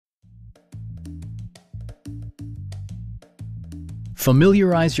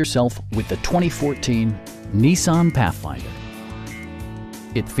Familiarize yourself with the 2014 Nissan Pathfinder.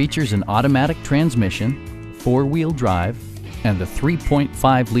 It features an automatic transmission, four-wheel drive, and a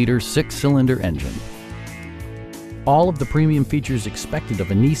 3.5-liter six-cylinder engine. All of the premium features expected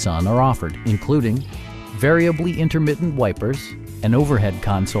of a Nissan are offered, including variably intermittent wipers, an overhead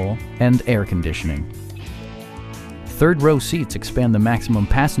console, and air conditioning. Third-row seats expand the maximum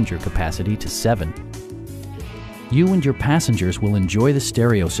passenger capacity to 7. You and your passengers will enjoy the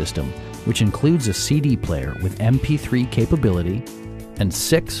stereo system, which includes a CD player with MP3 capability and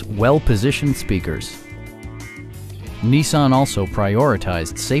 6 well-positioned speakers. Nissan also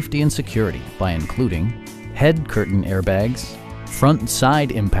prioritized safety and security by including head curtain airbags, front and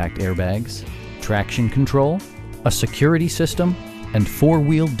side impact airbags, traction control, a security system, and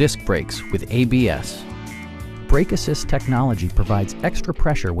 4-wheel disc brakes with ABS. Brake Assist technology provides extra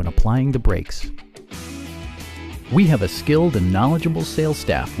pressure when applying the brakes. We have a skilled and knowledgeable sales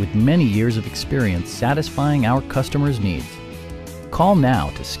staff with many years of experience satisfying our customers' needs. Call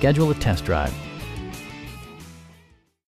now to schedule a test drive.